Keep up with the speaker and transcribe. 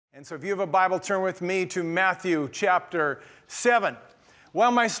And so if you have a Bible, turn with me to Matthew chapter 7. Well,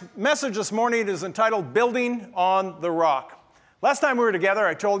 my message this morning is entitled Building on the Rock. Last time we were together,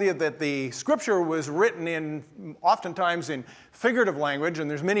 I told you that the scripture was written oftentimes in figurative language, and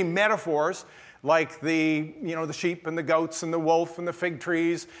there's many metaphors like the sheep and the goats and the wolf and the fig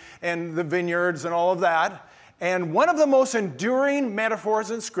trees and the vineyards and all of that. And one of the most enduring metaphors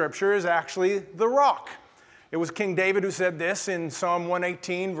in scripture is actually the rock. It was King David who said this in Psalm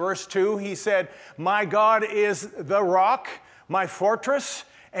 118, verse 2. He said, "My God is the rock, my fortress,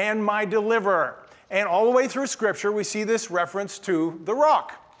 and my deliverer." And all the way through Scripture, we see this reference to the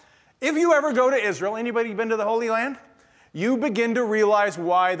rock. If you ever go to Israel, anybody been to the Holy Land? You begin to realize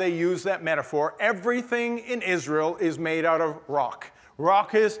why they use that metaphor. Everything in Israel is made out of rock.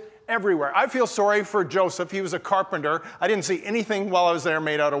 Rock is everywhere. I feel sorry for Joseph. He was a carpenter. I didn't see anything while I was there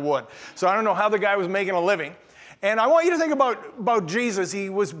made out of wood. So I don't know how the guy was making a living. And I want you to think about Jesus. He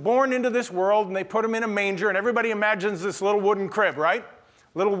was born into this world, and they put him in a manger, and everybody imagines this little wooden crib, right?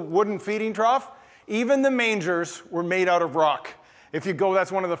 Little wooden feeding trough. Even the mangers were made out of rock. If you go,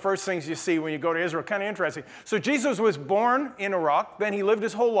 that's one of the first things you see when you go to Israel. Kind of interesting. So Jesus was born in a rock. Then he lived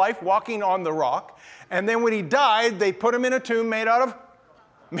his whole life walking on the rock. And then when he died, they put him in a tomb made out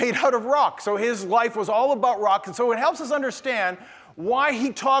of rock. So his life was all about rock. And so it helps us understand why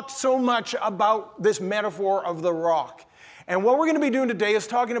he talked so much about this metaphor of the rock. And what we're going to be doing today is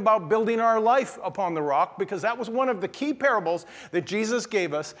talking about building our life upon the rock, because that was one of the key parables that Jesus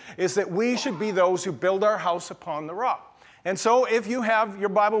gave us, is that we should be those who build our house upon the rock. And so if you have your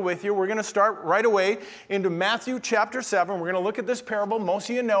Bible with you, we're going to start right away into Matthew chapter 7. We're going to look at this parable. Most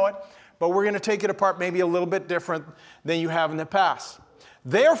of you know it, but we're going to take it apart maybe a little bit different than you have in the past.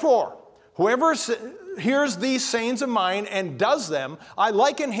 Therefore, whoever hears these sayings of mine and does them, I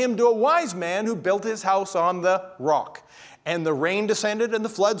liken him to a wise man who built his house on the rock. And the rain descended, and the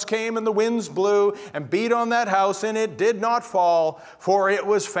floods came, and the winds blew, and beat on that house, and it did not fall, for it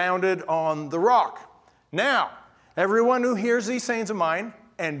was founded on the rock. Now, everyone who hears these sayings of mine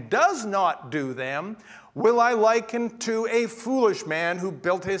and does not do them, will I liken to a foolish man who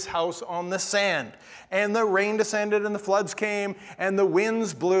built his house on the sand. And the rain descended, and the floods came, and the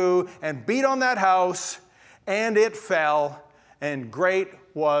winds blew, and beat on that house, and it fell, and great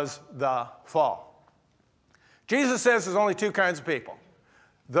was the fall. Jesus says there's only two kinds of people.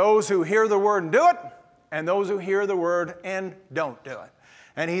 Those who hear the word and do it, and those who hear the word and don't do it.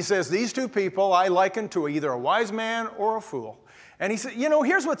 And he says these two people I liken to either a wise man or a fool. And he said,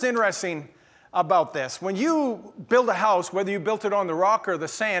 here's what's interesting about this. When you build a house, whether you built it on the rock or the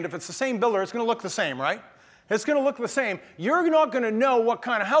sand, if it's the same builder, it's going to look the same, right? It's going to look the same. You're not going to know what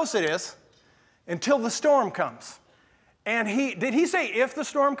kind of house it is until the storm comes. And did he say if the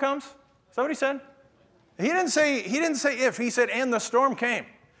storm comes? Is that what he said? He didn't say if. He said, and the storm came,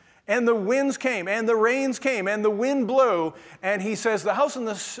 and the winds came, and the rains came, and the wind blew. And he says the house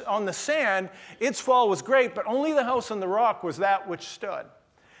on the sand, its fall was great, but only the house on the rock was that which stood.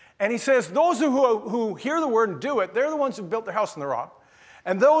 And he says those who hear the word and do it, they're the ones who built their house on the rock.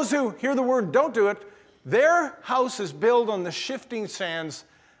 And those who hear the word and don't do it, their house is built on the shifting sands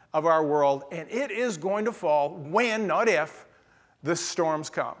of our world, and it is going to fall when, not if, the storms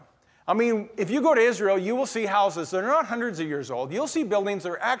come. I mean, if you go to Israel, you will see houses that are not hundreds of years old. You'll see buildings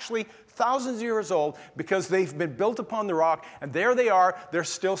that are actually thousands of years old because they've been built upon the rock, and there they are, they're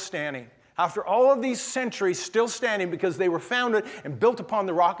still standing. After all of these centuries, still standing because they were founded and built upon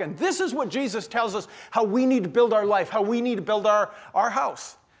the rock. And this is what Jesus tells us how we need to build our life, how we need to build our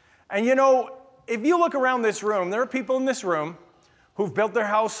house. And if you look around this room, there are people in this room who've built their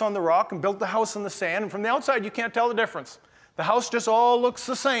house on the rock and built the house on the sand. And from the outside, you can't tell the difference. The house just all looks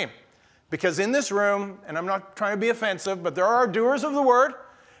the same. Because in this room, and I'm not trying to be offensive, but there are doers of the word,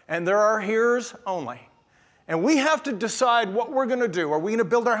 and there are hearers only. And we have to decide what we're going to do. Are we going to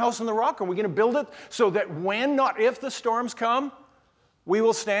build our house on the rock? Are we going to build it so that when, not if, the storms come, we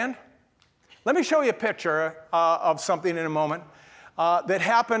will stand? Let me show you a picture of something in a moment that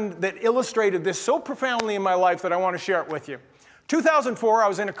happened that illustrated this so profoundly in my life that I want to share it with you. 2004, I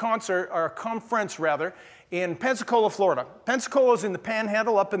was in a conference in Pensacola, Florida. Pensacola is in the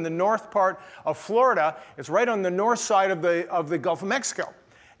Panhandle, up in the north part of Florida. It's right on the north side of the Gulf of Mexico.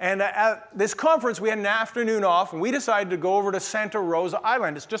 And at this conference, we had an afternoon off, and we decided to go over to Santa Rosa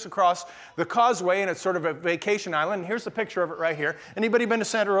Island. It's just across the causeway, and it's sort of a vacation island. Here's the picture of it right here. Anybody been to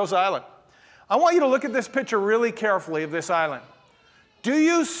Santa Rosa Island? I want you to look at this picture really carefully of this island. Do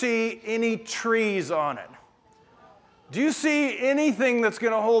you see any trees on it? Do you see anything that's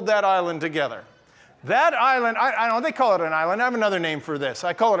going to hold that island together? That island, I don't know, they call it an island. I have another name for this.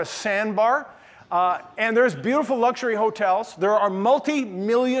 I call it a sandbar. And there's beautiful luxury hotels. There are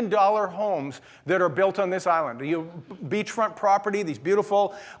multi-million-dollar homes that are built on this island. Beachfront property, these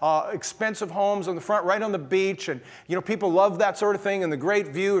beautiful, expensive homes on the front, right on the beach. And people love that sort of thing and the great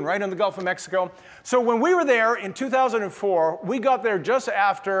view and right on the Gulf of Mexico. So when we were there in 2004, we got there just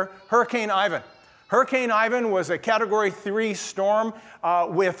after Hurricane Ivan. Hurricane Ivan was a Category 3 storm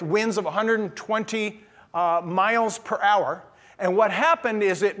with winds of 120 miles per hour. And what happened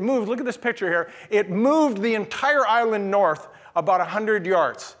is it moved, look at this picture here, it moved the entire island north about 100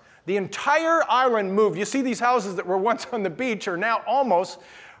 yards. The entire island moved. You see these houses that were once on the beach are now almost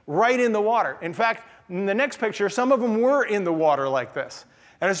right in the water. In fact, in the next picture, some of them were in the water like this.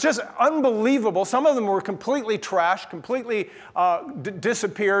 And it's just unbelievable. Some of them were completely trashed, completely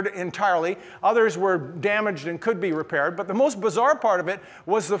disappeared entirely. Others were damaged and could be repaired. But the most bizarre part of it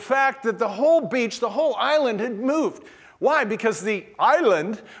was the fact that the whole beach, the whole island had moved. Why? Because the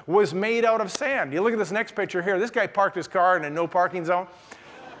island was made out of sand. You look at this next picture here. This guy parked his car in a no parking zone.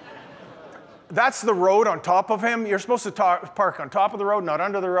 That's the road on top of him. You're supposed to park on top of the road, not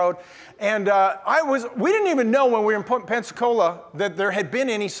under the road. And we didn't even know when we were in Pensacola that there had been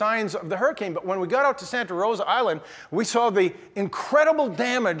any signs of the hurricane. But when we got out to Santa Rosa Island, we saw the incredible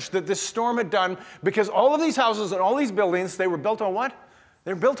damage that this storm had done because all of these houses and all these buildings, they were built on what?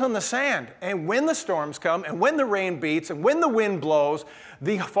 They're built on the sand. And when the storms come, and when the rain beats, and when the wind blows,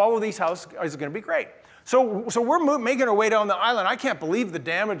 the fall of these houses is going to be great. So we're making our way down the island. I can't believe the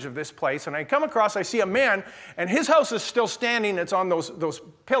damage of this place. And I come across, I see a man, and his house is still standing. It's on those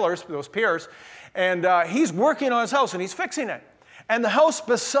pillars, those piers. And he's working on his house, and he's fixing it. And the house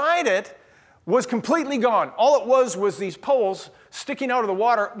beside it was completely gone. All it was these poles sticking out of the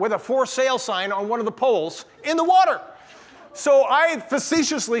water with a for sale sign on one of the poles in the water. So I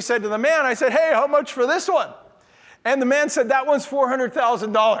facetiously said to the man, I said, hey, how much for this one? And the man said, that one's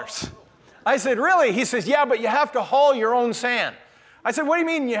 $400,000. I said, really? He says, yeah, but you have to haul your own sand. I said, what do you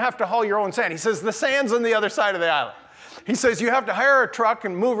mean you have to haul your own sand? He says, the sand's on the other side of the island. He says, you have to hire a truck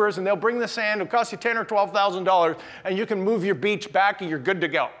and movers, and they'll bring the sand. It'll cost you $10,000 or $12,000, and you can move your beach back, and you're good to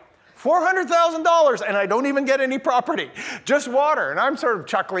go. $400,000, and I don't even get any property, just water. And I'm sort of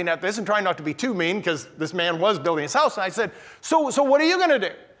chuckling at this and trying not to be too mean because this man was building his house. And I said, so what are you going to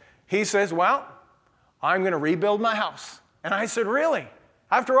do? He says, well, I'm going to rebuild my house. And I said, really?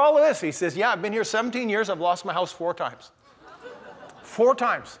 After all of this? He says, yeah, I've been here 17 years. I've lost my house 4 times. 4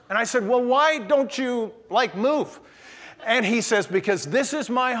 times. And I said, well, why don't you, move? And he says, because this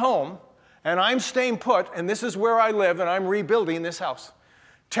is my home, and I'm staying put, and this is where I live, and I'm rebuilding this house.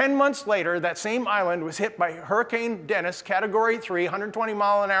 10 months later, that same island was hit by Hurricane Dennis, Category 3,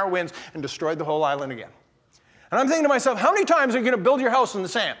 120-mile-an-hour winds, and destroyed the whole island again. And I'm thinking to myself, how many times are you going to build your house in the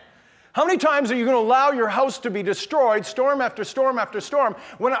sand? How many times are you going to allow your house to be destroyed, storm after storm after storm?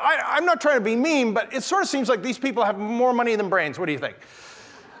 When I'm not trying to be mean, but it sort of seems like these people have more money than brains. What do you think?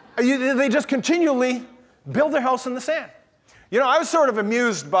 They just continually build their house in the sand. I was sort of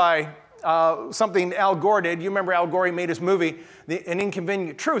amused by something Al Gore did. You remember Al Gore made his movie, An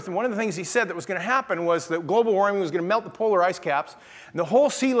Inconvenient Truth. And one of the things he said that was going to happen was that global warming was going to melt the polar ice caps, and the whole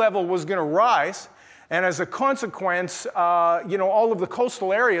sea level was going to rise. And as a consequence, all of the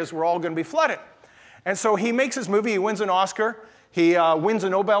coastal areas were all going to be flooded. And so he makes his movie. He wins an Oscar. He wins a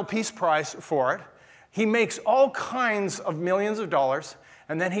Nobel Peace Prize for it. He makes all kinds of millions of dollars.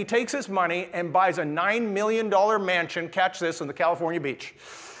 And then he takes his money and buys a $9 million mansion, catch this, on the California beach.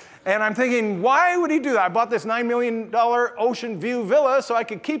 And I'm thinking, why would he do that? I bought this $9 million ocean view villa so I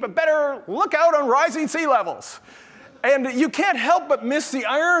could keep a better lookout on rising sea levels. And you can't help but miss the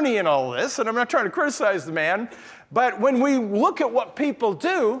irony in all this, and I'm not trying to criticize the man, but when we look at what people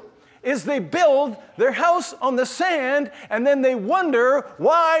do, is they build their house on the sand, and then they wonder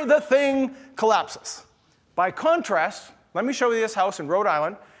why the thing collapses. By contrast, let me show you this house in Rhode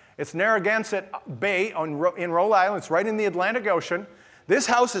Island. It's Narragansett Bay in Rhode Island. It's right in the Atlantic Ocean. This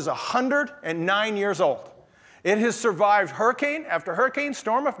house is 109 years old. It has survived hurricane after hurricane,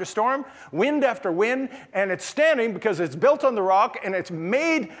 storm after storm, wind after wind, and it's standing because it's built on the rock, and it's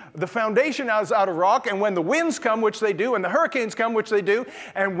made the foundation out of rock, and when the winds come, which they do, and the hurricanes come, which they do,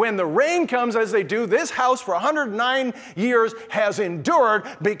 and when the rain comes, as they do, this house for 109 years has endured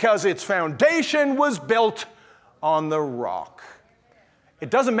because its foundation was built on the rock.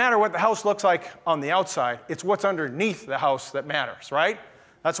 It doesn't matter what the house looks like on the outside. It's what's underneath the house that matters, right?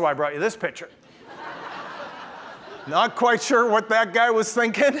 That's why I brought you this picture. Not quite sure what that guy was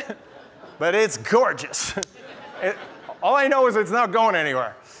thinking, but it's gorgeous. All I know is it's not going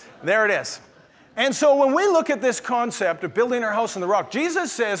anywhere. There it is. And so when we look at this concept of building our house on the rock,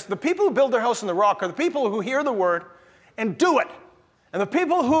 Jesus says the people who build their house on the rock are the people who hear the word and do it. And the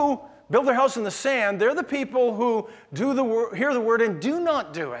people who build their house in the sand, they're the people who hear the word and do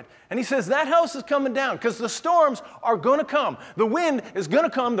not do it. And he says that house is coming down because the storms are going to come. The wind is going to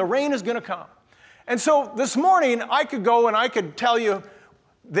come. The rain is going to come. And so this morning, I could go and I could tell you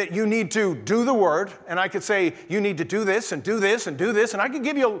that you need to do the word. And I could say, you need to do this and do this and do this. And I could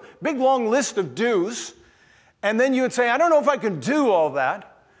give you a big, long list of do's. And then you would say, I don't know if I can do all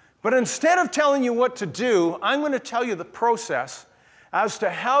that. But instead of telling you what to do, I'm going to tell you the process as to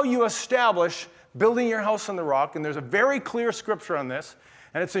how you establish building your house on the rock. And there's a very clear scripture on this.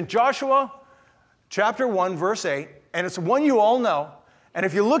 And it's in Joshua chapter 1, verse 8. And it's one you all know. And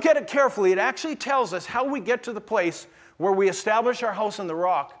if you look at it carefully, it actually tells us how we get to the place where we establish our house on the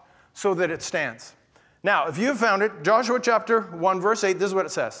rock so that it stands. Now, if you've found it, Joshua chapter 1, verse 8, this is what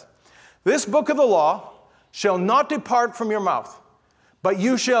it says. This book of the law shall not depart from your mouth, but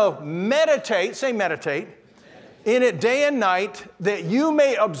you shall meditate, say meditate, in it day and night, that you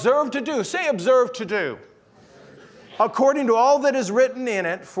may observe to do, say observe to do, according to all that is written in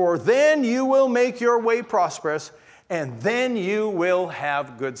it, for then you will make your way prosperous, and then you will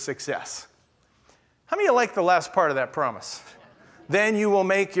have good success. How many of you like the last part of that promise? Then you will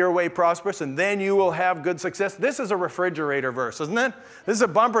make your way prosperous, and then you will have good success. This is a refrigerator verse, isn't it? This is a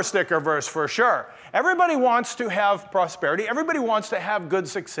bumper sticker verse for sure. Everybody wants to have prosperity. Everybody wants to have good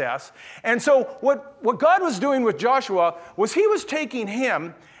success. And so what God was doing with Joshua was he was taking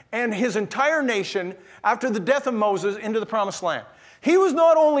him and his entire nation after the death of Moses into the promised land. He was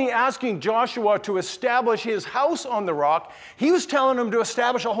not only asking Joshua to establish his house on the rock, he was telling him to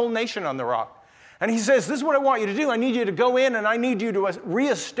establish a whole nation on the rock. And he says, this is what I want you to do. I need you to go in and I need you to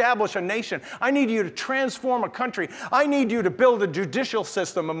reestablish a nation. I need you to transform a country. I need you to build a judicial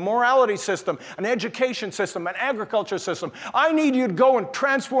system, a morality system, an education system, an agriculture system. I need you to go and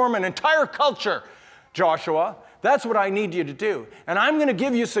transform an entire culture, Joshua. That's what I need you to do. And I'm going to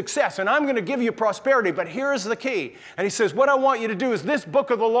give you success, and I'm going to give you prosperity, but here's the key. And he says, what I want you to do is this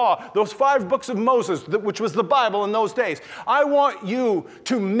book of the law, those 5 books of Moses, which was the Bible in those days. I want you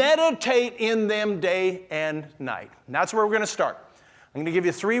to meditate in them day and night. And that's where we're going to start. I'm going to give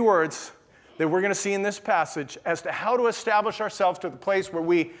you 3 words that we're going to see in this passage as to how to establish ourselves to the place where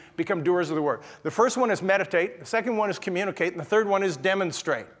we become doers of the word. The first one is meditate. The second one is communicate. And the third one is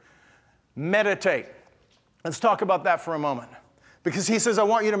demonstrate. Meditate. Let's talk about that for a moment. Because he says, I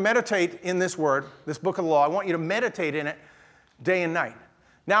want you to meditate in this word, this book of the law. I want you to meditate in it day and night.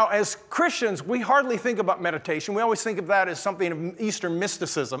 Now, as Christians, we hardly think about meditation. We always think of that as something of Eastern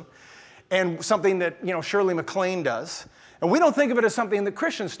mysticism and something that, Shirley MacLaine does. And we don't think of it as something that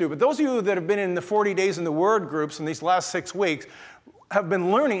Christians do. But those of you that have been in the 40 Days in the Word groups in these last 6 weeks have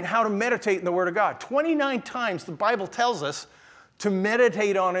been learning how to meditate in the Word of God. 29 times the Bible tells us to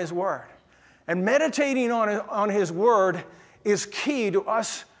meditate on His Word. And meditating on His Word is key to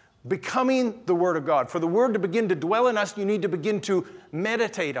us becoming the Word of God. For the Word to begin to dwell in us, you need to begin to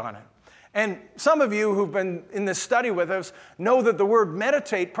meditate on it. And some of you who've been in this study with us know that the word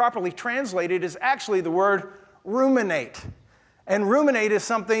meditate, properly translated, is actually the word ruminate. And ruminate is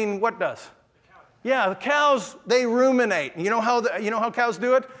something, what does? Yeah, the cows, they ruminate. You know how cows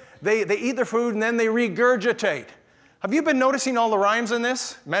do it? They eat their food and then they regurgitate. Have you been noticing all the rhymes in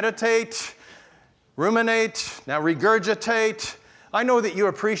this? Meditate, ruminate, now regurgitate. I know that you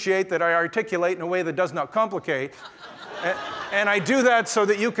appreciate that I articulate in a way that does not complicate. And I do that so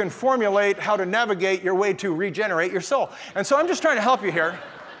that you can formulate how to navigate your way to regenerate your soul. And so I'm just trying to help you here.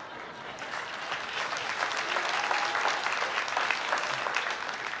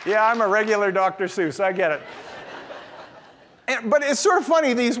 Yeah, I'm a regular Dr. Seuss, I get it. But it's sort of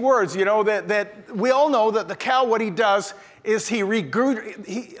funny, these words, that we all know that the cow, what he does is the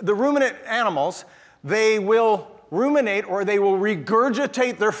ruminant animals, they will ruminate or they will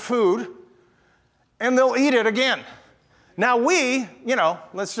regurgitate their food and they'll eat it again. Now we,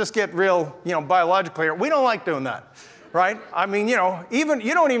 let's just get real, biologically here. We don't like doing that, right? I mean, even,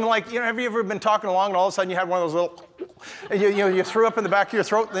 you don't even like, have you ever been talking along and all of a sudden you had one of those little, you threw up in the back of your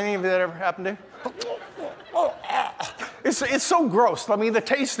throat? Did any of that ever happen to you? It's so gross. I mean, the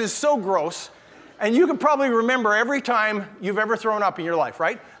taste is so gross. And you can probably remember every time you've ever thrown up in your life,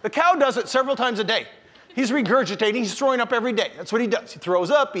 right? The cow does it several times a day. He's regurgitating, he's throwing up every day. That's what he does. He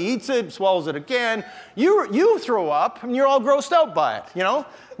throws up, he eats it, swallows it again. You throw up and you're all grossed out by it,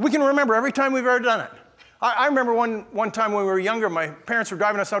 We can remember every time we've ever done it. I remember one time when we were younger, my parents were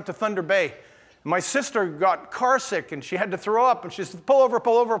driving us out to Thunder Bay. My sister got car sick and she had to throw up and she said, pull over,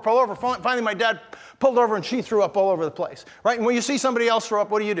 pull over, pull over. Finally, my dad pulled over and she threw up all over the place, right? And when you see somebody else throw up,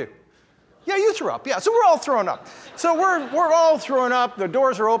 what do? Yeah, you threw up. Yeah, so we're all throwing up. So we're all throwing up. The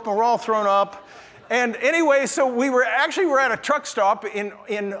doors are open. We're all thrown up. And anyway, so we're at a truck stop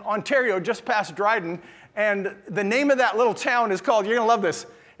in Ontario, just past Dryden, and the name of that little town is called, you're going to love this,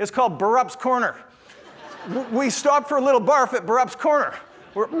 it's called Burrup's Corner. We stopped for a little barf at Burrup's Corner.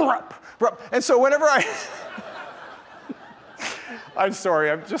 We're Burrup. And so whenever I'm sorry,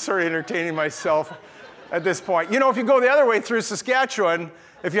 I'm just sort of entertaining myself at this point. You know, if you go the other way through Saskatchewan,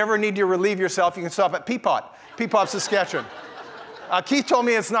 if you ever need to relieve yourself, you can stop at Peapot, Saskatchewan. Keith told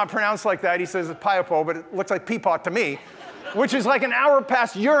me it's not pronounced like that. He says it's Piapo, but it looks like Peapot to me, which is like an hour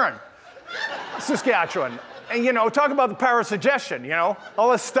past urine, Saskatchewan. And, you know, talk about the power of suggestion, you know.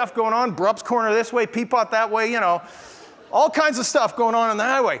 All this stuff going on, Burrup's Corner this way, Peapot that way, you know. All kinds of stuff going on the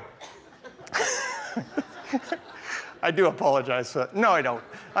highway. I do apologize for that. No, I don't.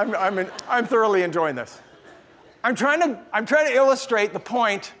 I'm thoroughly enjoying this. I'm trying to illustrate the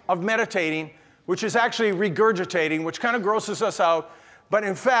point of meditating, which is actually regurgitating, which kind of grosses us out. But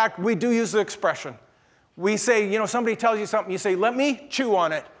in fact, we do use the expression. We say, you know, somebody tells you something, you say, let me chew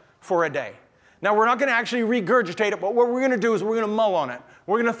on it for a day. Now, we're not going to actually regurgitate it, but what we're going to do is we're going to mull on it.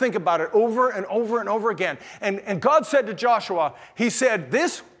 We're going to think about it over and over and over again. And God said to Joshua, he said,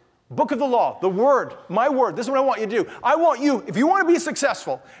 this book of the law, the word, my word, this is what I want you to do. I want you, if you want to be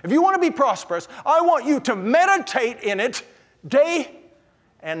successful, if you want to be prosperous, I want you to meditate in it day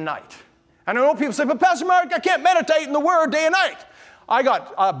and night. And I know people say, but Pastor Mark, I can't meditate in the word day and night. I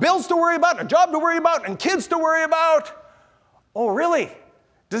got bills to worry about, and a job to worry about, and kids to worry about. Oh, really?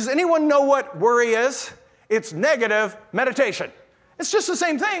 Does anyone know what worry is? It's negative meditation. It's just the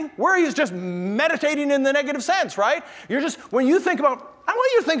same thing. Worry is just meditating in the negative sense, right? When you think about, I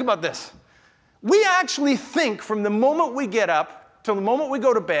want you to think about this. We actually think from the moment we get up till the moment we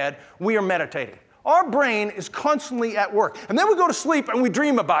go to bed, we are meditating. Our brain is constantly at work. And then we go to sleep and we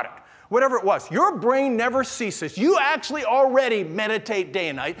dream about it, whatever it was. Your brain never ceases. You actually already meditate day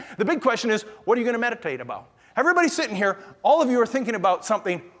and night. The big question is, what are you going to meditate about? Everybody sitting here, all of you are thinking about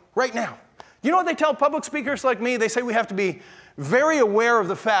something right now. You know what they tell public speakers like me? They say we have to be very aware of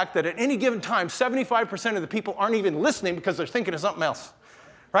the fact that at any given time, 75% of the people aren't even listening because they're thinking of something else,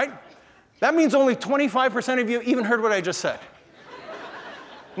 right? That means only 25% of you even heard what I just said.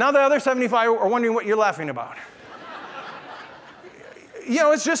 Now the other 75 are wondering what you're laughing about. You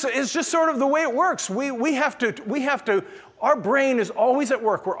know, it's just sort of the way it works. We have to, our brain is always at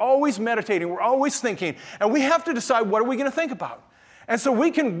work. We're always meditating. We're always thinking. And we have to decide, what are we going to think about? And so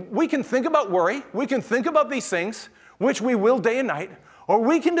we can think about worry. We can think about these things, which we will day and night. Or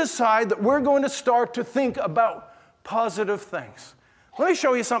we can decide that we're going to start to think about positive things. Let me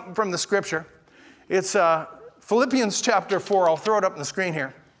show you something from the scripture. It's Philippians chapter 4. I'll throw it up on the screen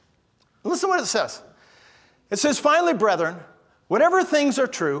here. Listen to what it says. It says, finally, brethren, whatever things are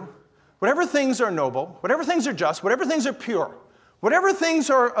true, whatever things are noble, whatever things are just, whatever things are pure, whatever things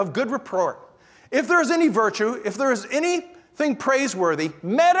are of good report, if there is any virtue, if there is anything praiseworthy,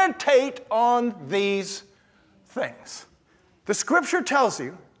 meditate on these things. The scripture tells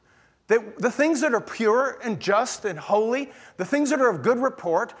you that the things that are pure and just and holy, the things that are of good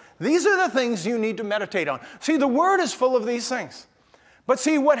report, these are the things you need to meditate on. See, the word is full of these things. But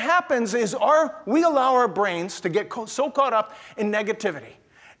see, what happens is we allow our brains to get so caught up in negativity.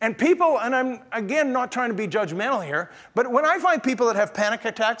 And people, and I'm, again, not trying to be judgmental here, but when I find people that have panic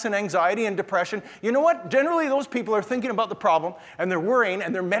attacks and anxiety and depression, you know what? Generally, those people are thinking about the problem, and they're worrying,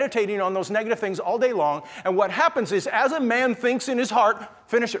 and they're meditating on those negative things all day long. And what happens is, as a man thinks in his heart,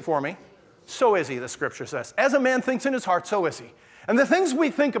 finish it for me, so is he, the scripture says. As a man thinks in his heart, so is he. And the things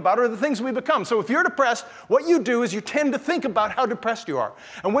we think about are the things we become. So if you're depressed, what you do is you tend to think about how depressed you are.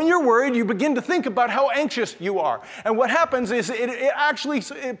 And when you're worried, you begin to think about how anxious you are. And what happens is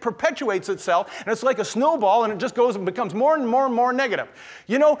it perpetuates itself, and it's like a snowball, and it just goes and becomes more and more and more negative.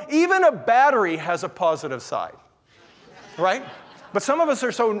 You know, even a battery has a positive side, right? But some of us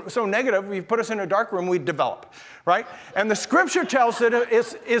are so negative, you put us in a dark room, we develop, right? And the scripture tells it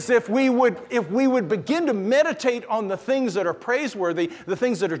is if we would begin to meditate on the things that are praiseworthy, the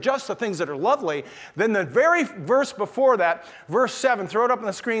things that are just, the things that are lovely, then the very verse before that, verse 7, throw it up on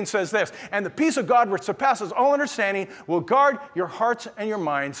the screen, says this, and the peace of God which surpasses all understanding will guard your hearts and your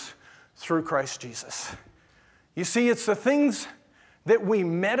minds through Christ Jesus. You see, it's the things that we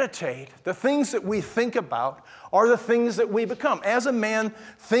meditate, the things that we think about, are the things that we become. As a man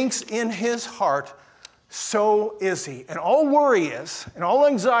thinks in his heart, so is he. And all worry is, and all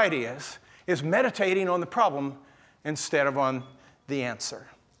anxiety is meditating on the problem instead of on the answer.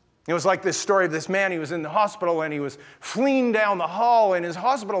 It was like this story of this man. He was in the hospital, and he was fleeing down the hall in his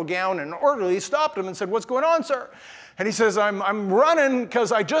hospital gown, and an orderly stopped him and said, "What's going on, sir?" And he says, I'm running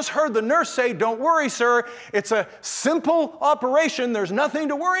because I just heard the nurse say, "Don't worry, sir. It's a simple operation. There's nothing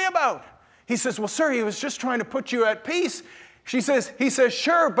to worry about." He says, well, sir, he was just trying to put you at peace. He says,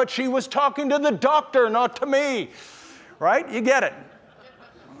 sure, but she was talking to the doctor, not to me. Right? You get it.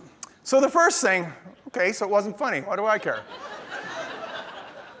 So the first thing, okay, so it wasn't funny. Why do I care?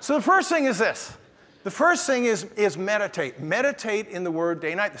 So the first thing is this. The first thing is meditate. Meditate in the word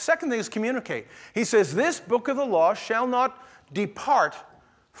day and night. The second thing is communicate. He says, this book of the law shall not depart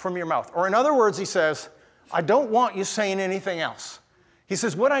from your mouth. Or in other words, he says, I don't want you saying anything else. He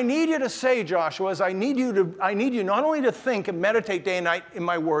says, what I need you to say, Joshua, is I need you not only to think and meditate day and night in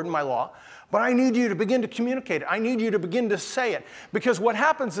my word and my law, but I need you to begin to communicate it. I need you to begin to say it. Because what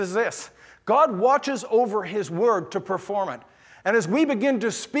happens is this. God watches over his word to perform it. And as we begin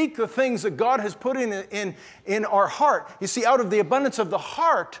to speak the things that God has put in our heart, you see, out of the abundance of the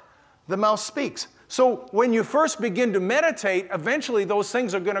heart, the mouth speaks. So when you first begin to meditate, eventually those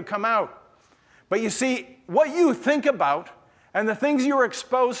things are going to come out. But you see, what you think about and the things you're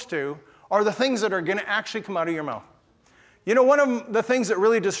exposed to are the things that are going to actually come out of your mouth. You know, one of the things that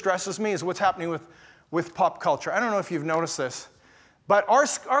really distresses me is what's happening with pop culture. I don't know if you've noticed this, but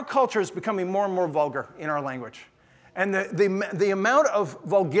our culture is becoming more and more vulgar in our language. And the amount of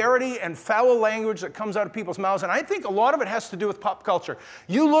vulgarity and foul language that comes out of people's mouths, and I think a lot of it has to do with pop culture.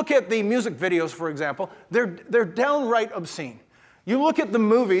 You look at the music videos, for example, they're downright obscene. You look at the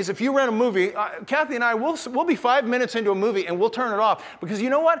movies, if you rent a movie, Kathy and I, we'll be 5 minutes into a movie and we'll turn it off. Because you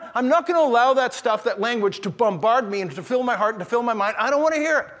know what? I'm not going to allow that stuff, that language, to bombard me and to fill my heart and to fill my mind. I don't want to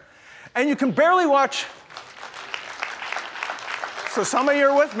hear it. And you can barely watch. So some of you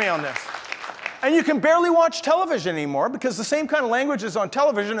are with me on this. And you can barely watch television anymore because the same kind of language is on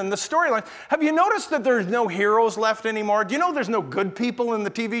television and the storyline. Have you noticed that there's no heroes left anymore? Do you know there's no good people in the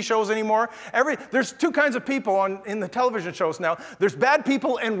TV shows anymore? There's two kinds of people in the television shows now. There's bad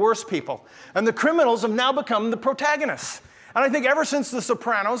people and worse people. And the criminals have now become the protagonists. And I think ever since The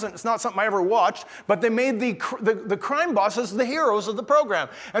Sopranos, and it's not something I ever watched, but they made the crime bosses the heroes of the program.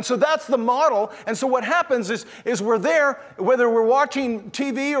 And so that's the model. And so what happens is we're there, whether we're watching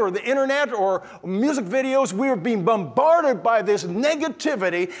TV or the internet or music videos, we're being bombarded by this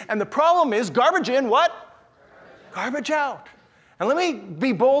negativity. And the problem is garbage in, what? Garbage out. And let me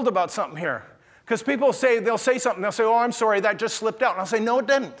be bold about something here. Because people they'll say something, they'll say, oh, I'm sorry, that just slipped out. And I'll say, no, it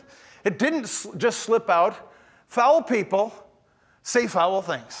didn't. It didn't just slip out. Foul people say foul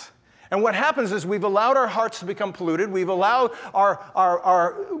things. And what happens is we've allowed our hearts to become polluted. We've allowed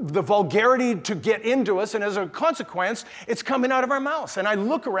the vulgarity to get into us. And as a consequence, it's coming out of our mouths. And I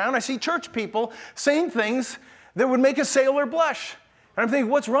look around, I see church people saying things that would make a sailor blush. And I'm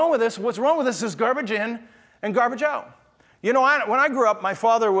thinking, what's wrong with this? What's wrong with this is garbage in and garbage out. You know, when I grew up, my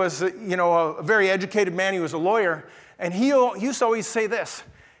father was, a very educated man. He was a lawyer. And he used to always say this.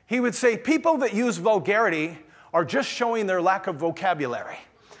 He would say, people that use vulgarity are just showing their lack of vocabulary,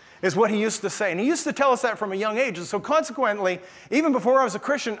 is what he used to say. And he used to tell us that from a young age. And so consequently, even before I was a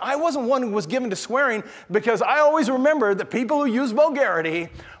Christian, I wasn't one who was given to swearing because I always remembered that people who use vulgarity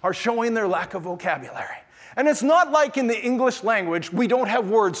are showing their lack of vocabulary. And it's not like in the English language, we don't have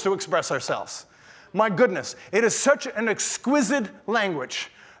words to express ourselves. My goodness, it is such an exquisite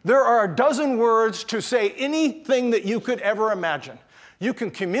language. There are a dozen words to say anything that you could ever imagine. You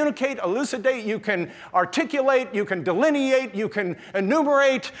can communicate, elucidate, you can articulate, you can delineate, you can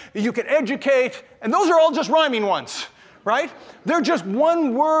enumerate, you can educate, and those are all just rhyming ones, right? They're just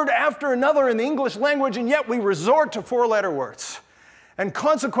one word after another in the English language, and yet we resort to four-letter words. And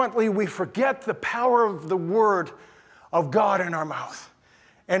consequently, we forget the power of the word of God in our mouth.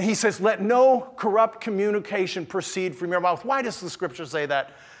 And he says, let no corrupt communication proceed from your mouth. Why does the scripture say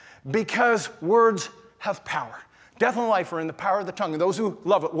that? Because words have power. Death and life are in the power of the tongue, and those who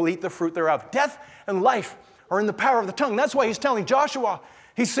love it will eat the fruit thereof. Death and life are in the power of the tongue. That's why he's telling Joshua,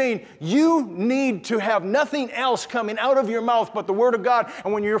 he's saying, you need to have nothing else coming out of your mouth but the word of God.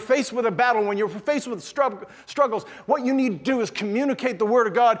 And when you're faced with a battle, when you're faced with struggles, what you need to do is communicate the word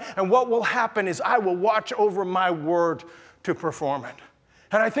of God, and what will happen is I will watch over my word to perform it.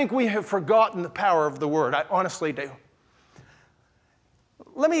 And I think we have forgotten the power of the word. I honestly do.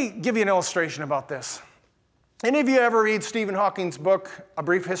 Let me give you an illustration about this. Any of you ever read Stephen Hawking's book, A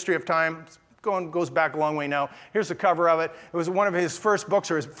Brief History of Time? Goes back a long way now. Here's the cover of it. It was one of his first books,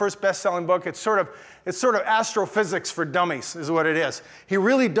 or his first best-selling book. It's sort of astrophysics for dummies, is what it is. He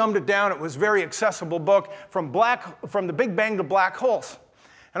really dumbed it down. It was a very accessible book from the Big Bang to black holes.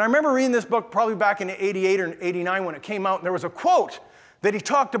 And I remember reading this book probably back in '88 or '89 when it came out, and there was a quote that he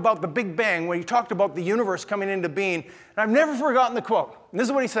talked about the Big Bang, when he talked about the universe coming into being. And I've never forgotten the quote. And this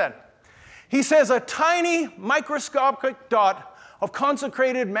is what he said. He says, a tiny microscopic dot of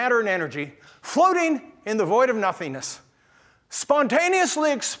consecrated matter and energy floating in the void of nothingness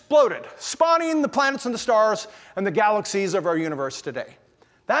spontaneously exploded, spawning the planets and the stars and the galaxies of our universe today.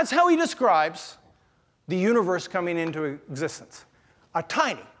 That's how he describes the universe coming into existence. A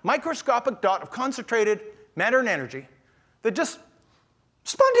tiny, microscopic dot of concentrated matter and energy that just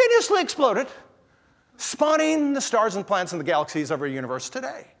spontaneously exploded, spawning the stars and planets and the galaxies of our universe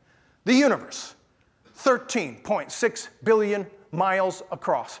today. The universe, 13.6 billion miles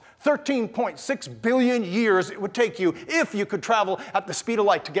across. 13.6 billion years it would take you if you could travel at the speed of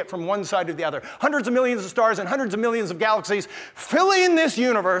light to get from one side to the other. Hundreds of millions of stars and hundreds of millions of galaxies filling this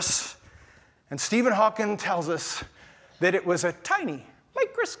universe. And Stephen Hawking tells us that it was a tiny,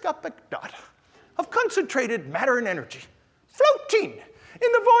 microscopic dot of concentrated matter and energy floating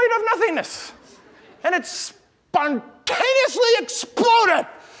in the void of nothingness. And it spontaneously exploded.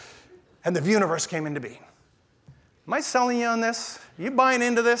 And the universe came into being. Am I selling you on this? Are you buying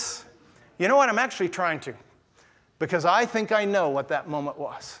into this? You know what? I'm actually trying to. Because I think I know what that moment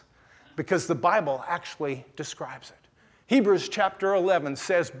was. Because the Bible actually describes it. Hebrews chapter 11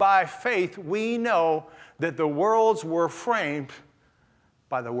 says, by faith we know that the worlds were framed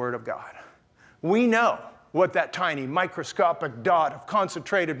by the Word of God. We know what that tiny microscopic dot of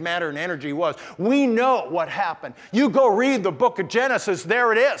concentrated matter and energy was. We know what happened. You go read the book of Genesis,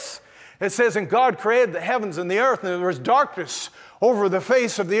 there it is. It says, and God created the heavens and the earth, and there was darkness over the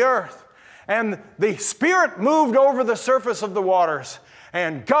face of the earth. And the Spirit moved over the surface of the waters.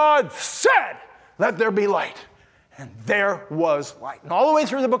 And God said, let there be light. And there was light. And all the way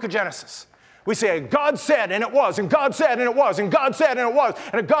through the book of Genesis, we say, God said, and it was, and God said, and it was, and God said, and it was,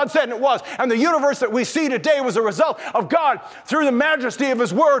 and God said, and it was. And the universe that we see today was a result of God, through the majesty of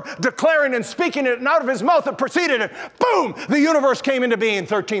His Word, declaring and speaking it, and out of His mouth it proceeded, and boom, the universe came into being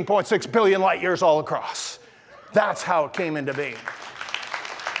 13.6 billion light years all across. That's how it came into being.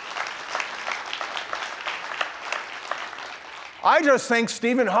 I just think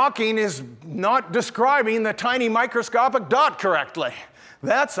Stephen Hawking is not describing the tiny microscopic dot correctly.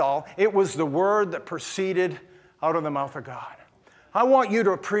 That's all. It was the word that proceeded out of the mouth of God. I want you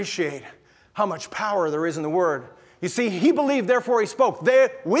to appreciate how much power there is in the word. You see, he believed, therefore he spoke.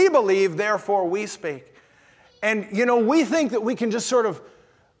 We believe, therefore we speak. And, you know, we think that we can just sort of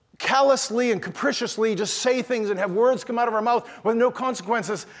callously and capriciously just say things and have words come out of our mouth with no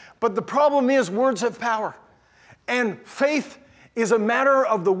consequences. But the problem is words have power. And faith is a matter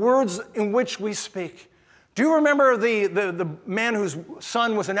of the words in which we speak. Do you remember the man whose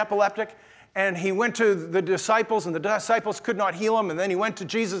son was an epileptic? And he went to the disciples, and the disciples could not heal him. And then he went to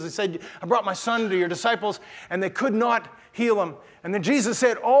Jesus and said, I brought my son to your disciples, and they could not heal him. And then Jesus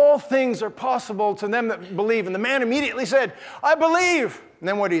said, all things are possible to them that believe. And the man immediately said, I believe. And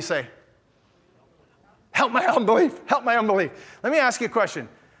then what did he say? Help my unbelief. Help my unbelief. Let me ask you a question.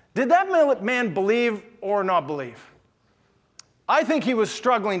 Did that man believe or not believe? I think he was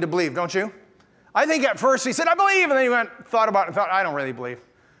struggling to believe, don't you? I think at first he said, I believe, and then he thought about it and thought, I don't really believe.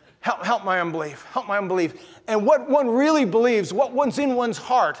 Help my unbelief. Help my unbelief. And what one really believes, what one's in one's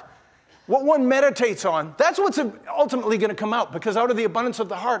heart, what one meditates on, that's what's ultimately going to come out, because out of the abundance of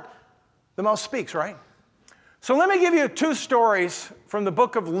the heart, the mouth speaks, right? So let me give you two stories from the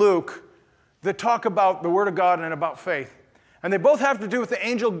book of Luke that talk about the Word of God and about faith. And they both have to do with the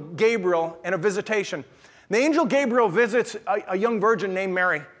angel Gabriel and a visitation. The angel Gabriel visits a young virgin named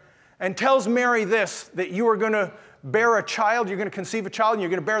Mary and tells Mary this, that you are going to bear a child, you're going to conceive a child, and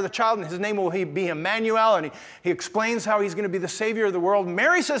you're going to bear the child, and his name will be Emmanuel, and he explains how he's going to be the Savior of the world.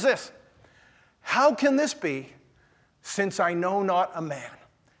 Mary says this, how can this be, since I know not a man?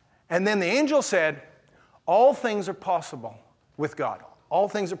 And then the angel said, all things are possible with God. All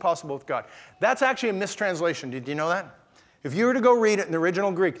things are possible with God. That's actually a mistranslation. Did you know that? If you were to go read it in the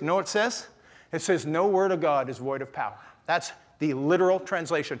original Greek, you know what it says? It says, no word of God is void of power. That's the literal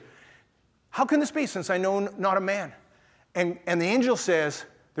translation. How can this be, since I know not a man? And the angel says,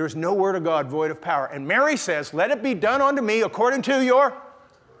 there is no word of God void of power. And Mary says, let it be done unto me according to your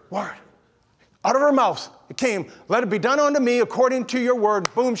word. Out of her mouth it came, let it be done unto me according to your word.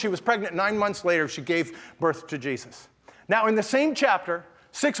 Boom, she was pregnant. 9 months later, she gave birth to Jesus. Now, in the same chapter,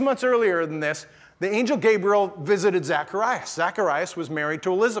 6 months earlier than this, the angel Gabriel visited Zacharias. Zacharias was married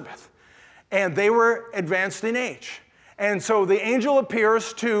to Elizabeth, and they were advanced in age. And so the angel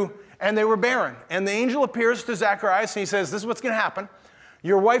appears to, and they were barren. And the angel appears to Zacharias, and he says, this is what's going to happen.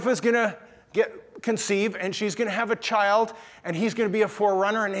 Your wife is going to conceive, and she's going to have a child, and he's going to be a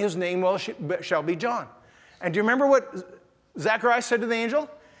forerunner, and his name shall be John. And do you remember what Zacharias said to the angel?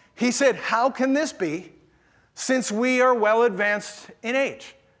 He said, how can this be, since we are well advanced in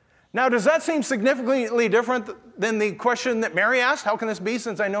age? Now, does that seem significantly different than the question that Mary asked? How can this be,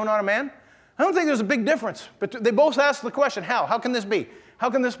 since I know not a man? I don't think there's a big difference. But they both asked the question, how? How can this be? How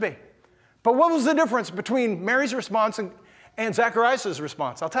can this be? But what was the difference between Mary's response and Zacharias'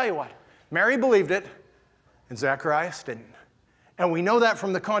 response? I'll tell you what. Mary believed it, and Zacharias didn't. And we know that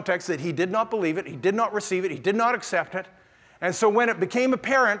from the context that he did not believe it, he did not receive it, he did not accept it. And so when it became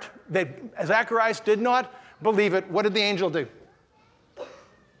apparent that Zacharias did not believe it, what did the angel do?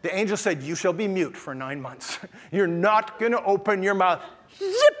 The angel said, you shall be mute for 9 months. You're not going to open your mouth.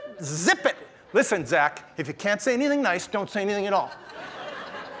 Zip it. Listen, Zach, if you can't say anything nice, don't say anything at all.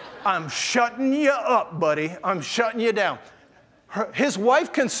 I'm shutting you up, buddy. I'm shutting you down. His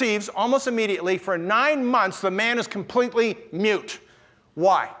wife conceives almost immediately. For 9 months, the man is completely mute.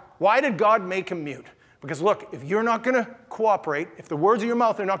 Why? Why did God make him mute? Because look, if you're not going to cooperate, if the words of your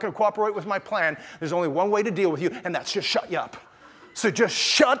mouth are not going to cooperate with my plan, there's only one way to deal with you, and that's just shut you up. So just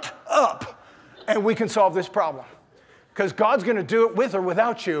shut up, and we can solve this problem. Because God's going to do it with or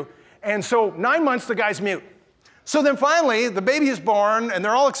without you. And so 9 months, the guy's mute. So then finally, the baby is born, and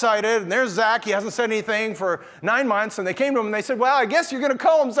they're all excited, and there's Zach. He hasn't said anything for 9 months, and they came to him, and they said, well, I guess you're going to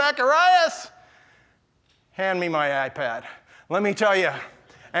call him Zacharias. Hand me my iPad. Let me tell you.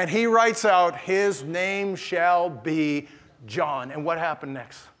 And he writes out, his name shall be John. And what happened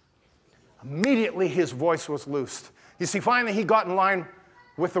next? Immediately, his voice was loosed. You see, finally, he got in line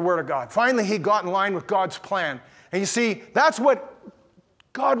with the Word of God. Finally, he got in line with God's plan. And you see, that's what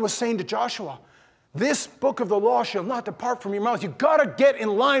God was saying to Joshua. This book of the law shall not depart from your mouth. You've got to get in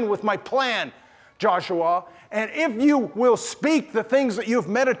line with my plan, Joshua. And if you will speak the things that you've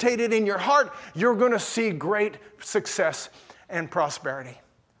meditated in your heart, you're going to see great success and prosperity.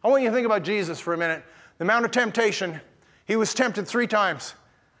 I want you to think about Jesus for a minute. The Mount of Temptation, he was tempted 3 times.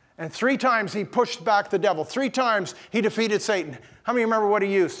 And 3 times he pushed back the devil. 3 times he defeated Satan. How many remember what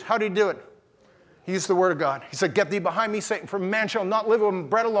he used? How did he do it? He used the Word of God. He said, get thee behind me, Satan, for man shall not live on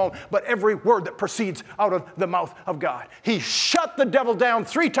bread alone, but every word that proceeds out of the mouth of God. He shut the devil down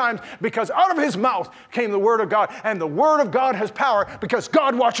 3 times because out of his mouth came the Word of God. And the Word of God has power because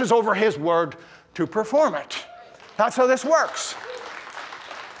God watches over his Word to perform it. That's how this works.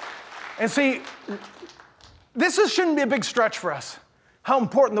 And see, this shouldn't be a big stretch for us, how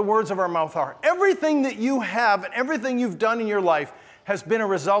important the words of our mouth are. Everything that you have and everything you've done in your life has been a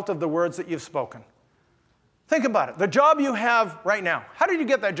result of the words that you've spoken. Think about it. The job you have right now, how did you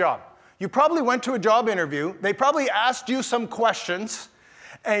get that job? You probably went to a job interview. They probably asked you some questions,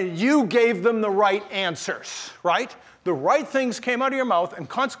 and you gave them the right answers, right? The right things came out of your mouth, and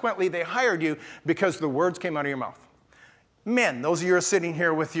consequently, they hired you because the words came out of your mouth. Men, those of you who are sitting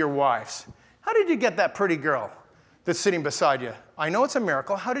here with your wives, how did you get that pretty girl that's sitting beside you? I know it's a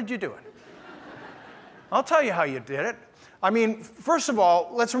miracle. How did you do it? I'll tell you how you did it. I mean, first of all,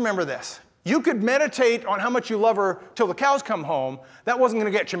 let's remember this. You could meditate on how much you love her till the cows come home. That wasn't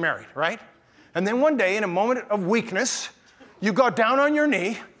going to get you married, right? And then one day, in a moment of weakness, you got down on your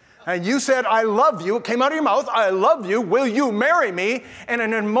knee, and you said, I love you. It came out of your mouth, I love you. Will you marry me? And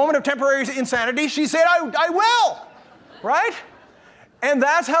in a moment of temporary insanity, she said, I will. Right? And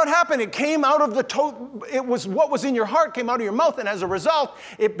that's how it happened. It came out of it was what was in your heart came out of your mouth, and as a result,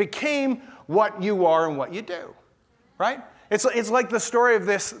 it became what you are and what you do. Right? It's like the story of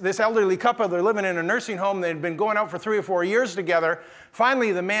this elderly couple. They're living in a nursing home. They'd been going out for 3 or 4 years together.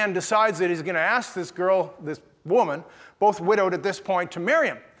 Finally, the man decides that he's going to ask this girl, this woman, both widowed at this point, to marry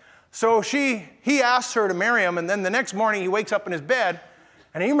him. So he asks her to marry him, and then the next morning he wakes up in his bed,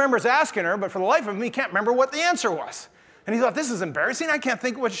 and he remembers asking her, but for the life of him, he can't remember what the answer was. And he thought, this is embarrassing. I can't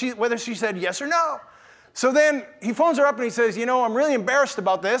think whether she said yes or no. So then he phones her up and he says, you know, I'm really embarrassed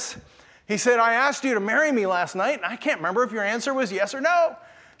about this. He said, I asked you to marry me last night, and I can't remember if your answer was yes or no.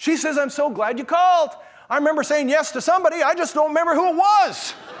 She says, I'm so glad you called. I remember saying yes to somebody. I just don't remember who it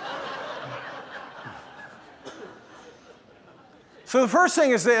was. So the first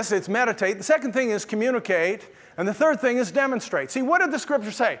thing is this, it's meditate. The second thing is communicate. And the third thing is demonstrate. See, what did the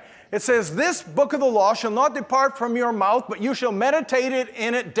scripture say? It says, this book of the law shall not depart from your mouth, but you shall meditate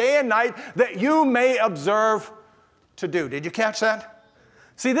in it day and night, that you may observe to do. Did you catch that?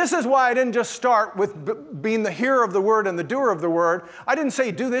 See, this is why I didn't just start with being the hearer of the word and the doer of the word. I didn't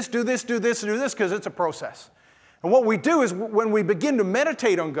say do this, do this, do this, do this, because it's a process. And what we do is when we begin to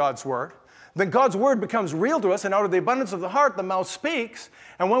meditate on God's word, then God's word becomes real to us, and out of the abundance of the heart, the mouth speaks.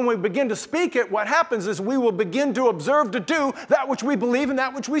 And when we begin to speak it, what happens is we will begin to observe to do that which we believe and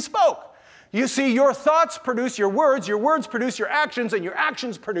that which we spoke. You see, your thoughts produce your words produce your actions, and your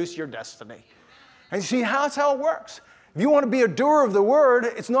actions produce your destiny. And you see, that's how it works. If you want to be a doer of the word,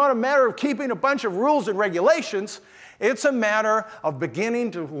 it's not a matter of keeping a bunch of rules and regulations. It's a matter of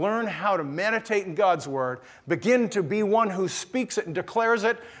beginning to learn how to meditate in God's word, begin to be one who speaks it and declares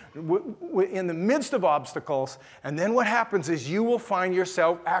it in the midst of obstacles. And then what happens is you will find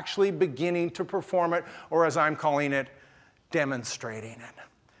yourself actually beginning to perform it, or as I'm calling it, demonstrating it.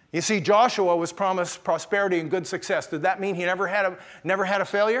 You see, Joshua was promised prosperity and good success. Did that mean he never had a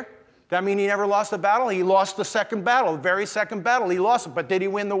failure? Did that mean he never lost a battle? He lost the second battle, the very second battle. He lost it. But did he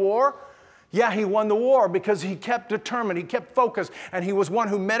win the war? Yeah, he won the war because he kept determined, he kept focused, and he was one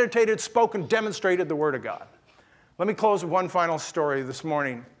who meditated, spoke, and demonstrated the Word of God. Let me close with one final story this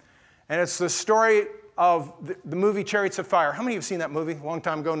morning. And it's the story of the movie Chariots of Fire. How many of you have seen that movie? A long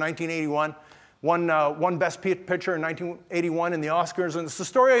time ago, 1981. Won Best Picture in 1981 in the Oscars. And it's the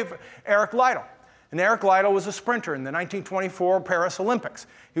story of Eric Liddell. And Eric Liddell was a sprinter in the 1924 Paris Olympics.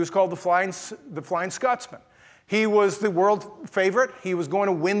 He was called the Flying Scotsman. He was the world favorite. He was going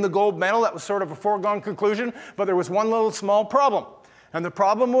to win the gold medal. That was sort of a foregone conclusion. But there was one little small problem. And the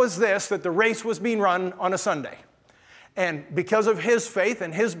problem was this, that the race was being run on a Sunday. And because of his faith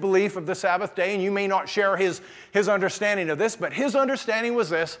and his belief of the Sabbath day, and you may not share his understanding of this, but his understanding was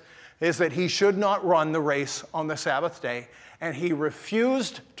this, is that he should not run the race on the Sabbath day. And he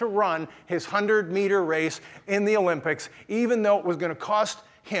refused to run his 100-meter race in the Olympics, even though it was going to cost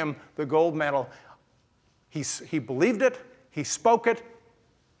him the gold medal. He believed it, he spoke it,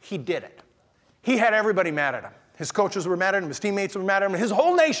 he did it. He had everybody mad at him. His coaches were mad at him, his teammates were mad at him, his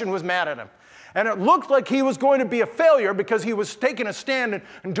whole nation was mad at him. And it looked like he was going to be a failure because he was taking a stand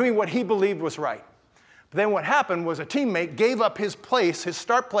and doing what he believed was right. But then what happened was a teammate gave up his place, his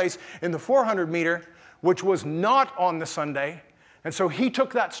start place in the 400-meter, which was not on the Sunday. And so he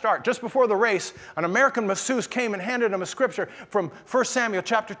took that start. Just before the race, an American masseuse came and handed him a scripture from 1 Samuel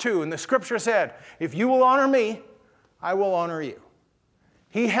chapter 2. And the scripture said, "If you will honor me, I will honor you."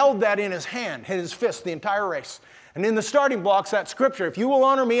 He held that in his hand, in his fist, the entire race. And in the starting blocks, that scripture, "If you will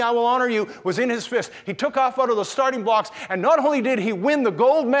honor me, I will honor you," was in his fist. He took off out of the starting blocks, and not only did he win the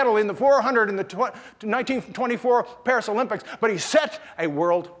gold medal in the 400 in the 1924 Paris Olympics, but he set a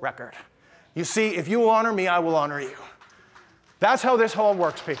world record. You see, if you will honor me, I will honor you. That's how this all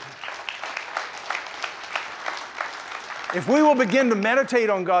works, people. If we will begin to meditate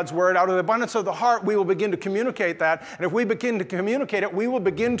on God's word, out of the abundance of the heart, we will begin to communicate that. And if we begin to communicate it, we will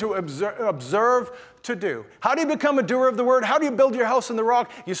begin to observe to do. How do you become a doer of the word? How do you build your house in the rock?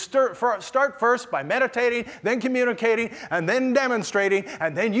 You start first by meditating, then communicating, and then demonstrating,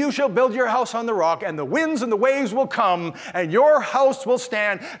 and then you shall build your house on the rock, and the winds and the waves will come, and your house will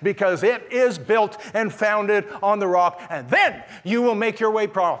stand because it is built and founded on the rock. And then you will make your way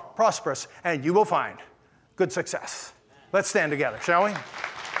prosperous, and you will find good success. Let's stand together, shall we? I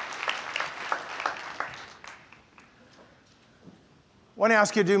want to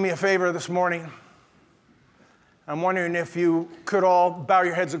ask you to do me a favor this morning. I'm wondering if you could all bow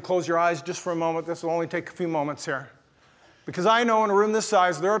your heads and close your eyes just for a moment. This will only take a few moments here. Because I know in a room this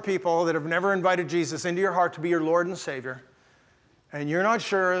size, there are people that have never invited Jesus into your heart to be your Lord and Savior. And you're not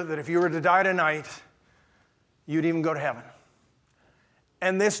sure that if you were to die tonight, you'd even go to heaven.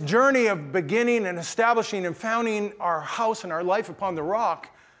 And this journey of beginning and establishing and founding our house and our life upon the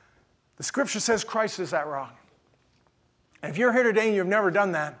rock, the scripture says Christ is that rock. And if you're here today and you've never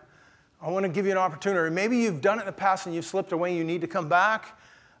done that, I want to give you an opportunity. Maybe you've done it in the past and you've slipped away and you need to come back.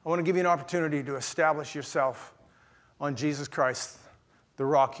 I want to give you an opportunity to establish yourself on Jesus Christ, the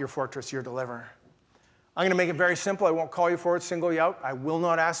rock, your fortress, your deliverer. I'm going to make it very simple. I won't call you forward, single you out. I will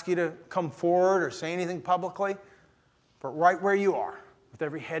not ask you to come forward or say anything publicly. But right where you are, with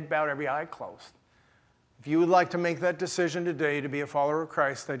every head bowed, every eye closed, if you would like to make that decision today to be a follower of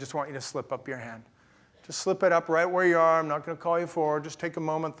Christ, I just want you to slip up your hand. Just slip it up right where you are. I'm not going to call you forward. Just take a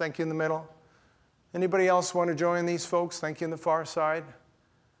moment. Thank you in the middle. Anybody else want to join these folks? Thank you in the far side.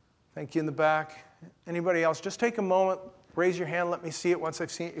 Thank you in the back. Anybody else? Just take a moment. Raise your hand. Let me see it. Once I've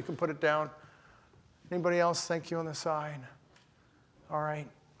seen it, you can put it down. Anybody else? Thank you on the side. All right.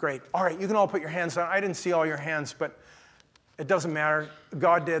 Great. All right. You can all put your hands down. I didn't see all your hands, but it doesn't matter.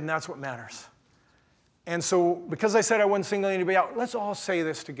 God did, and that's what matters. And so, because I said I wouldn't single anybody out, let's all say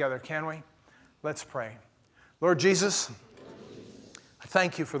this together, can we? Let's pray. Lord Jesus, I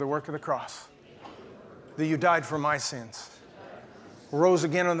thank you for the work of the cross, that you died for my sins, rose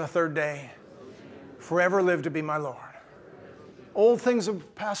again on the third day, forever live to be my Lord. Old things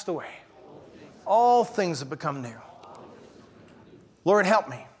have passed away. All things have become new. Lord, help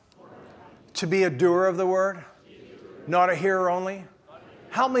me to be a doer of the word, not a hearer only.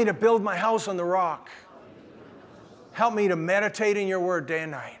 Help me to build my house on the rock. Help me to meditate in your word day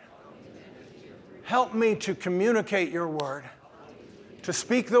and night. Help me to communicate your word, to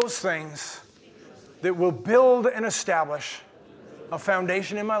speak those things that will build and establish a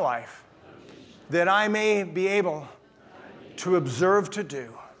foundation in my life that I may be able to observe to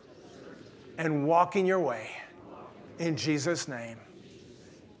do and walk in your way. In Jesus' name,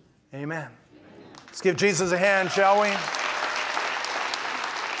 amen. Let's give Jesus a hand, shall we?